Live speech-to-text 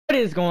What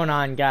is going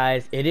on,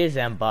 guys? It is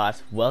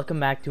MBoss. Welcome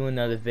back to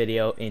another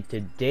video. In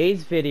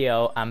today's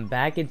video, I'm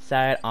back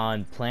inside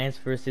on Plants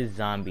vs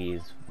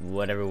Zombies,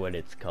 whatever what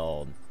it's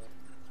called.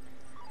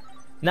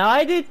 Now,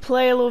 I did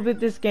play a little bit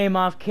this game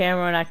off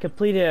camera, and I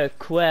completed a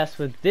quest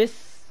with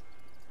this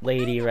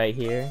lady right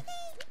here.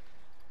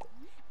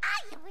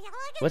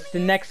 What's the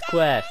next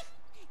quest?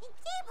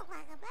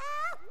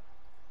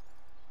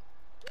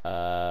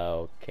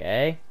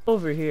 Okay.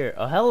 Over here.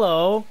 Oh,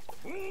 hello,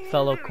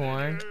 fellow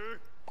corn.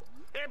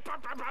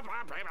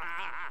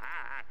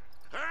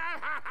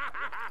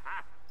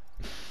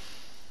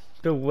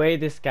 The way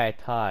this guy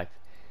talks.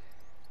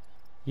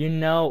 You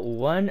know,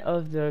 one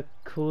of the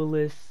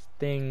coolest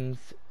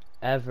things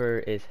ever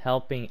is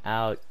helping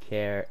out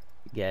Care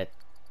get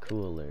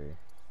cooler.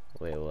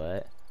 Wait,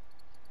 what?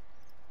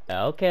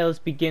 Okay, let's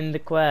begin the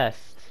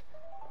quest.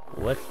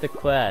 What's the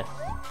quest?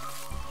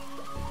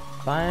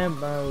 Find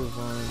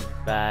one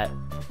bat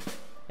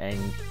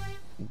and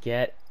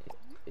get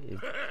it.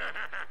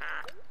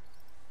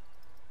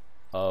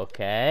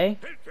 Okay.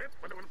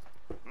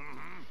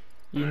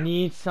 You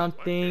need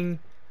something.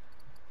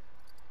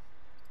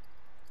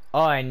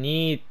 Oh, I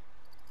need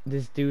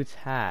this dude's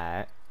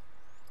hat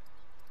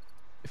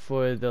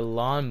for the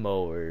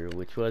lawnmower,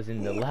 which was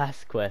in the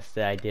last quest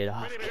that I did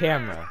off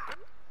camera.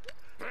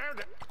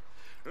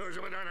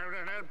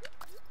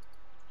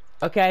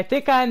 Okay, I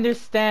think I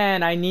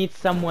understand. I need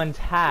someone's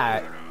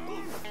hat.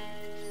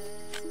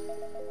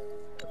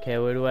 Okay,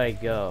 where do I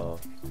go?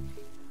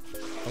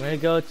 I'm gonna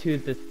go to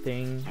the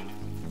thing.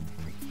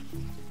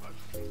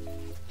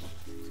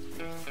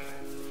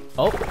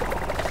 Oh!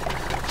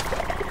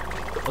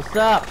 What's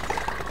up?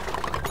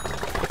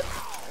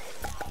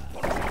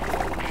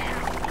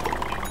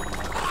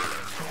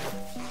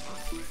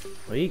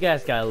 Well, you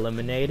guys got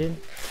eliminated.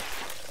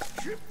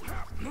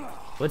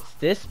 What's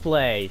this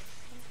place?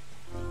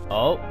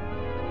 Oh.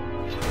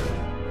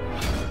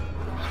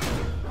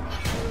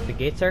 The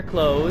gates are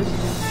closed.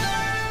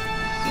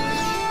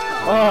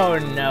 Oh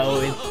no,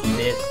 it's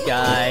this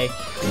guy.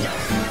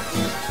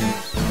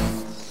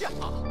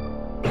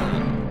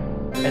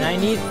 And I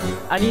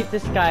need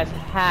this guy's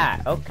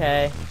hat.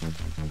 Okay.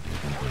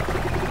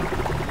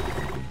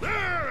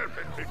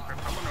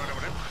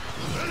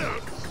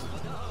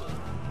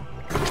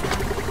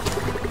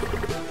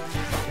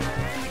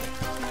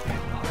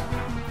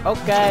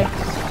 Okay.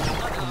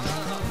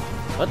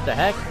 What the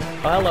heck?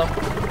 Oh, hello.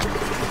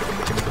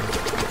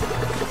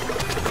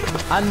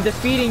 I'm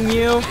defeating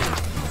you.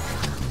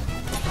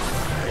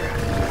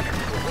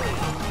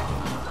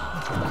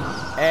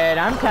 And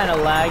I'm kind of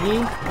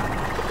laggy.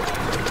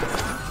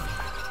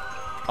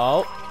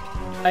 Oh.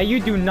 You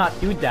do not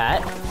do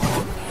that.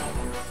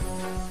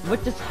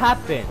 What just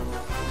happened?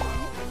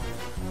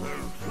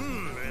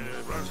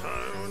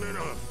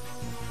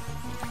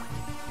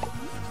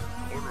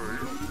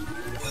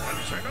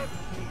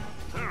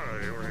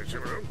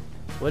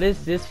 What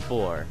is this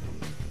for?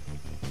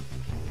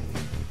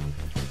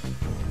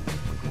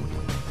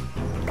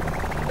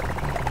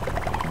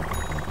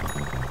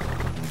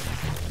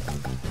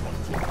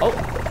 Oh!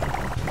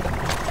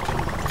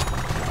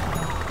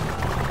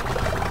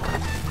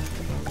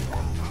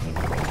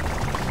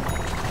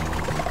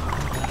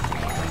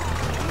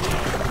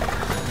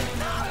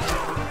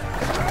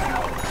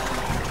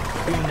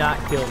 Do not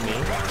kill me.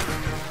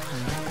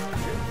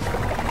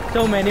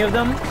 So many of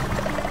them.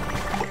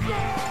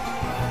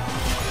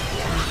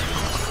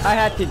 I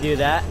had to do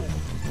that.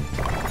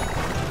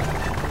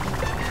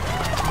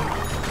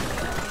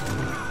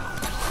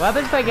 What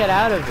happens if I get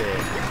out of it?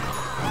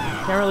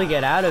 Can't really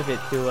get out of it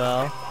too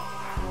well.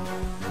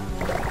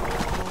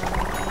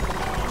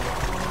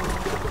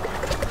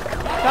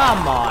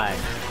 Come on!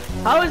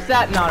 How is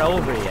that not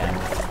over yet?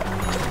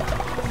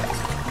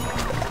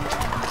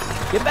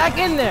 Get back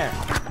in there!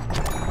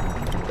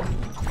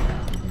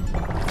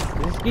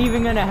 Is this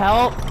even gonna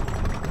help?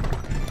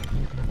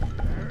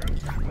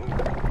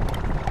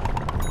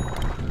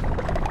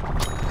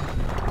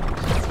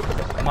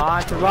 Come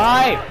on,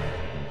 survive!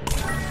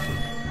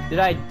 Did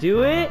I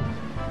do it?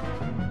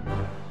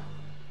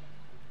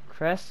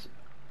 Quest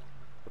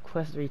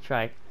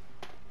retry.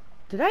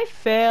 Did I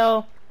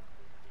fail?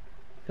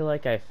 I feel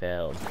like I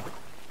failed.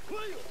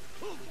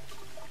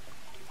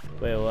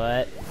 Wait,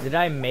 what? Did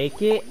I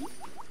make it?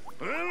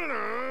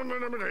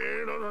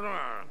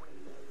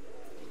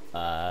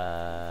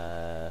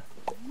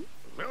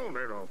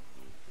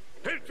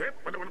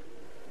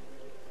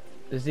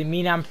 Does it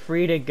mean I'm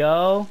free to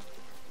go?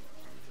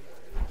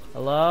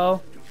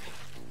 Hello?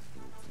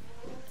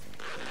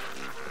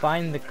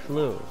 Find the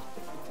clue.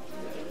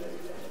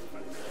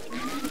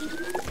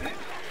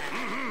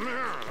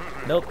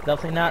 Nope,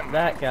 definitely not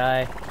that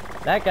guy.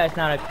 That guy's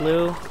not a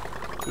clue.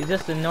 He's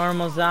just a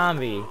normal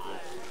zombie.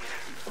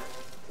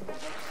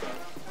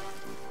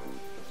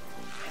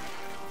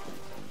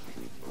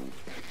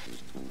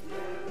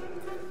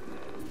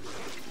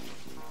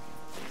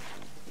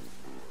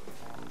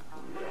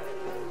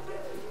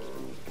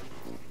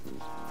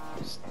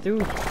 It's through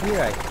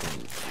here, I think.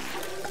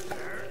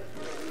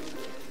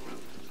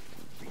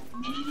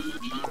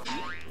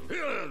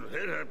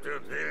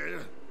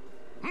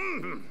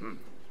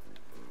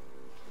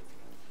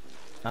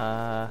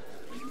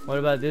 What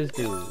about this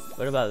dude?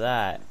 What about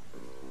that?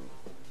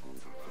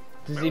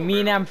 Does he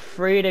mean I'm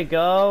free to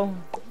go?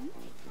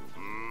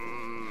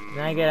 Can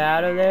I get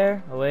out of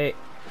there? Oh wait.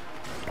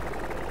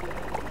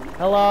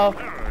 Hello?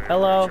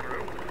 Hello?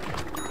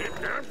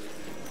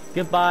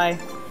 Goodbye.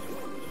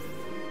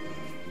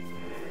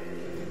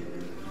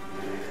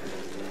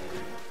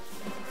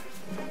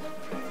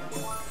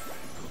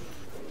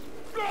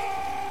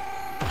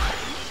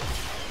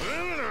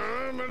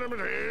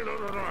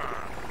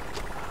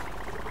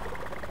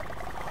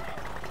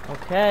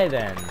 Okay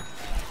then.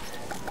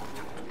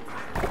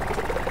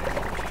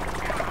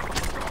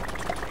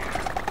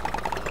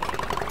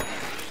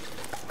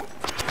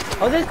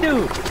 Oh, this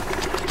dude!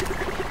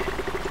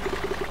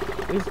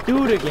 This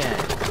dude again.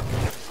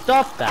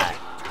 Stop that.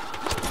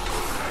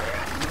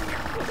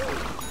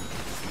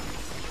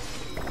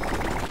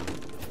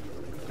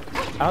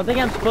 I don't think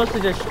I'm supposed to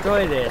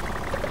destroy this. I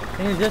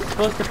think I'm just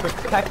supposed to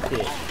protect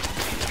it.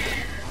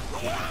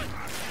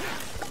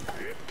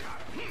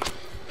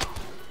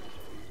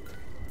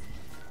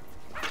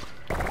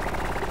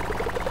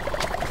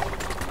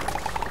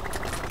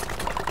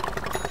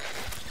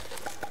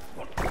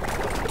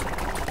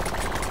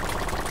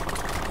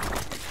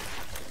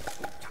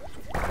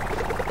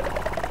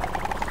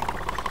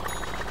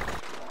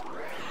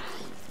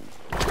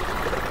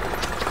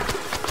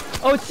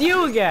 Oh, it's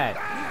you again!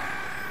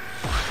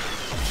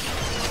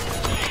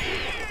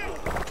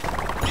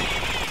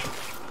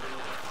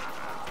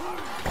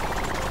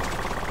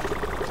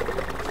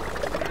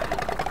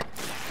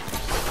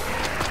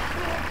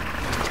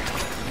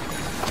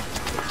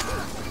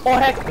 Oh,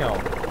 heck no!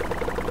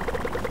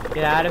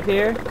 Get out of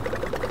here.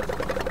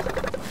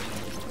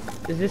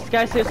 Is this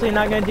guy seriously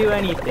not gonna do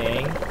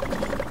anything?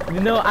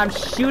 Even though I'm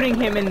shooting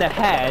him in the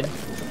head.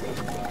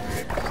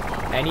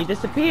 And he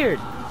disappeared.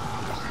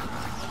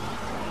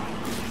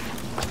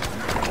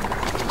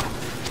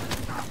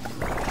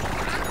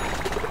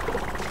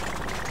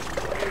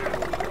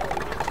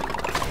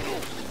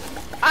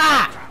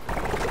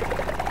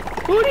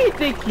 Who do you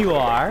think you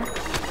are?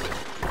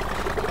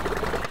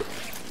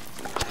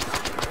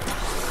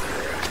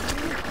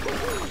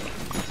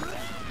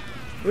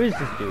 Where is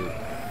this dude?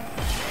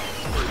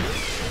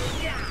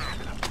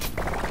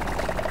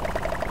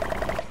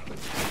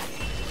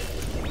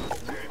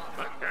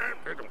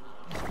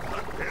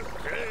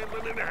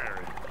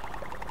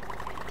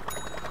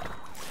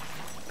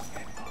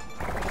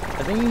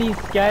 I think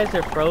these guys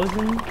are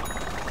frozen.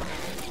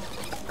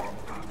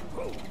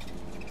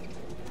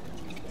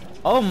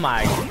 Oh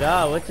my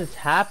god, what just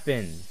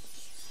happened?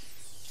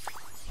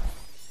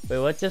 Wait,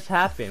 what just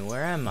happened?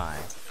 Where am I?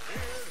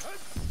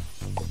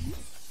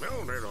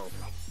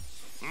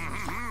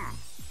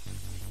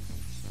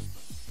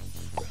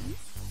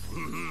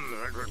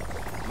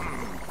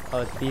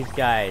 Oh, it's these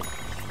guys.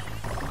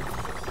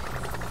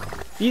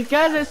 These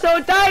guys are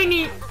so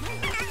tiny!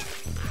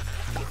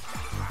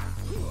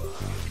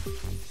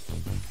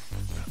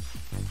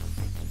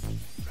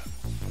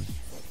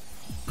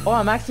 Oh,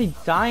 I'm actually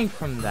dying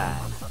from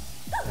that.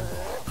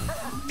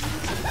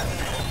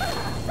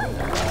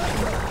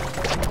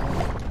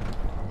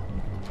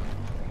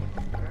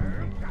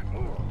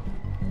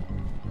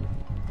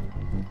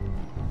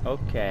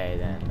 Okay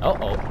then.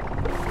 Uh-oh.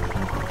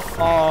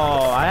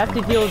 Oh, I have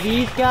to deal with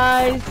these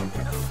guys?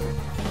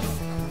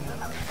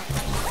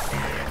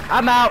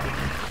 I'm out!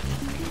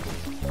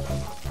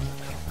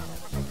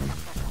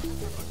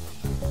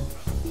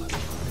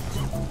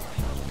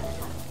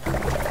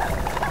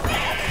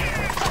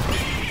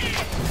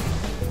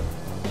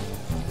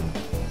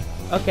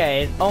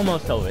 Okay, it's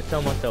almost over. It's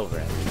almost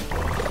over.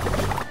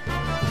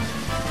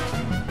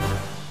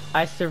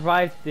 I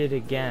survived it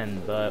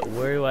again, but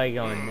where do I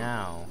go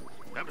now?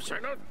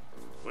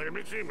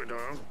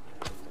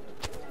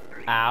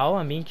 Ow,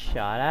 I'm being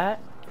shot at.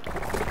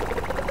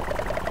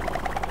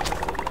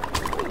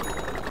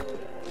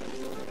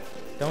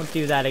 Don't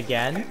do that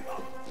again.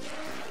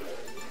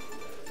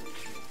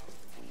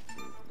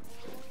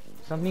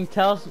 Something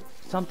tells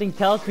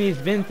me he's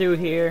been through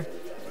here.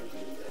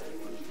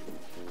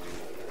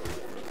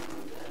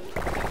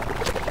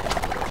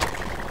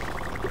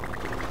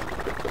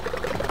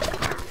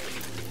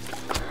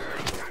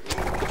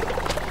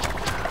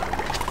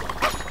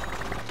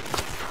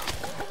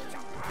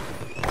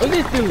 Look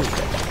at this dude!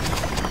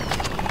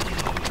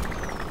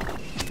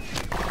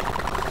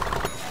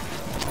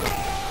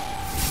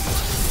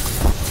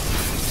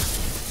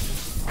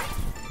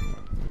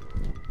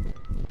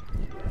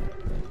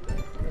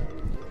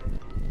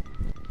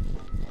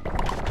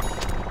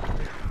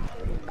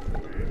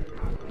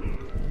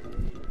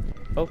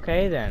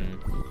 Okay then.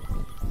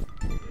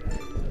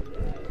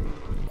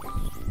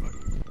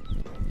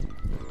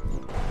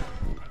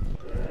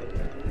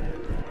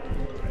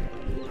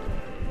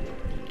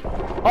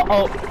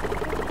 Uh-oh!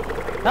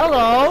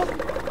 Hello?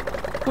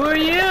 Who are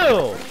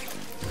you?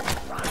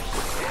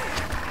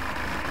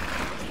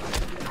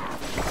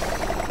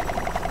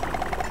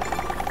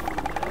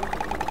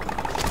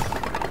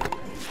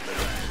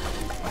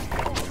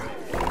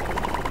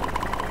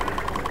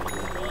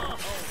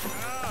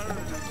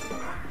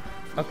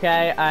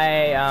 Okay,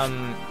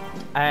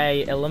 I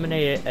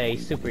eliminated a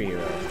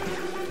superhero.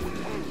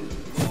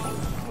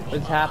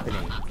 What's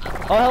happening?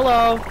 Oh,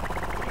 hello!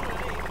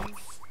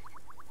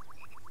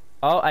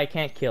 Oh, I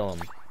can't kill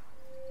him.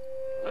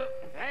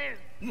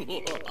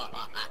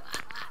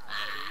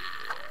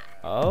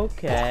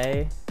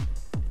 Okay.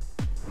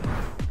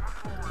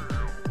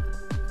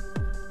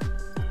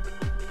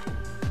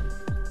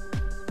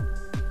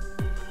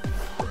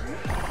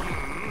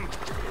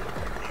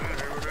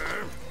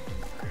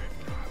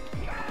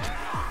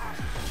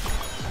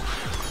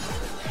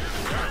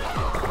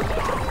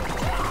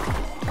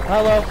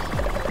 Hello.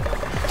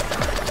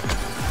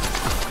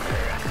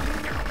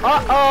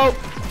 Uh-oh!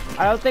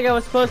 I don't think I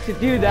was supposed to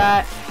do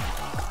that.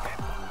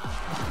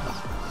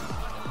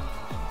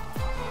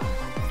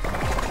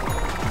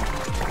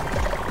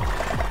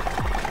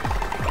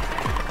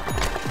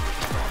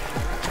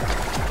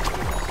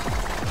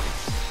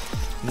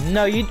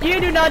 No, you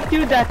do not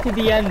do that to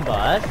the end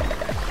boss.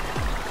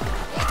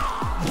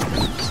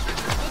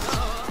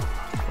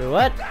 Wait,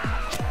 what?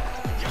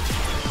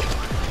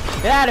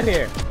 Get out of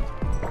here!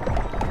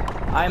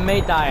 I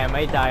may die, I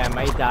may die, I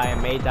may die, I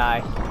may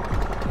die.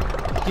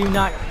 Do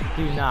not.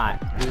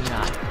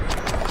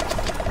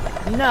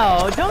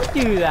 No, don't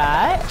do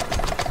that!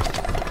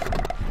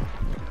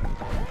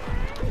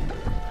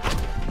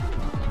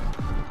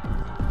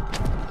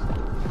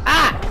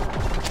 Ah!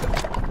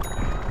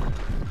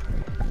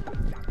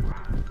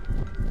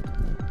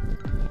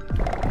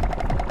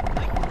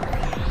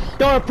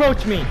 Don't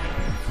approach me!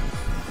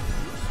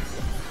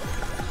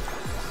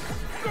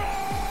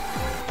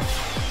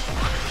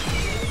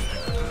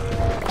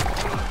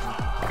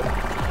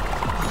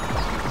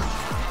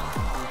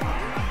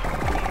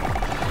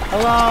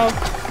 Hello?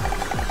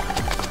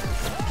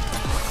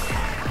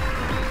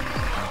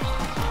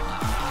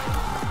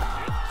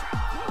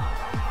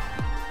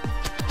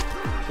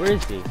 Where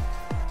is he?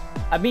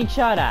 I'm being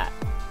shot at.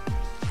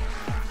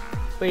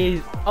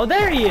 Wait, oh,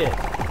 there he is!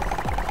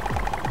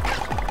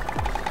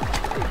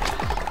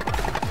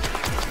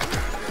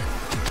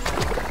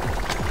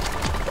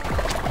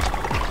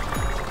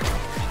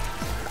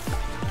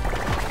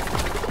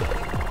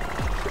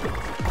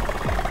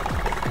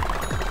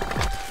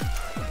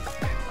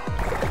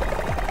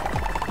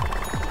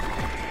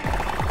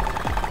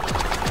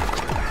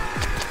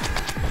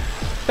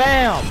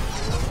 Bam!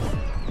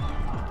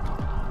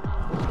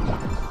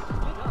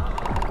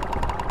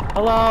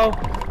 Hello?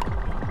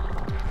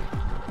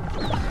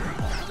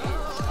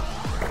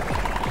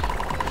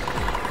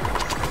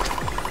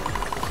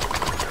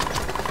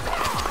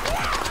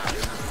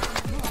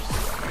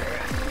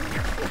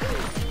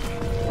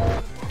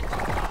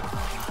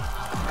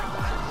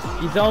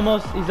 He's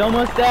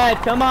almost dead.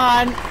 Come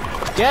on.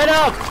 Get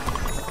up.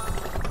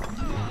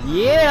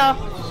 Yeah.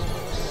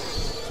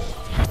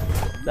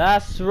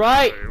 That's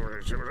right.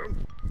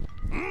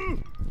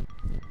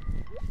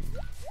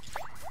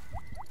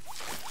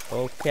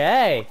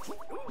 Okay.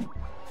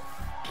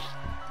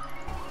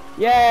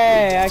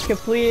 Yay, I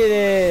completed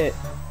it.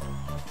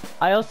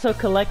 I also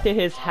collected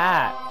his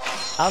hat.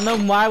 I don't know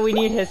why we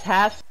need his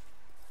hat.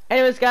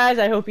 Anyways, guys,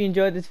 I hope you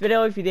enjoyed this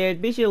video. If you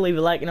did, be sure to leave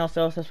a like and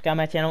also subscribe to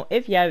my channel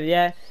if you haven't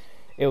yet.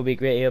 It would be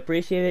greatly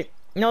appreciated.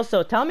 And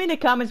also, tell me in the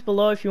comments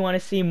below if you want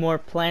to see more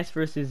Plants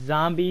vs.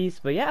 Zombies.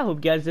 But yeah, I hope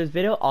you guys enjoyed this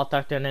video. I'll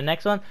talk to you in the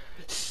next one.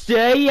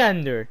 Stay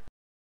under.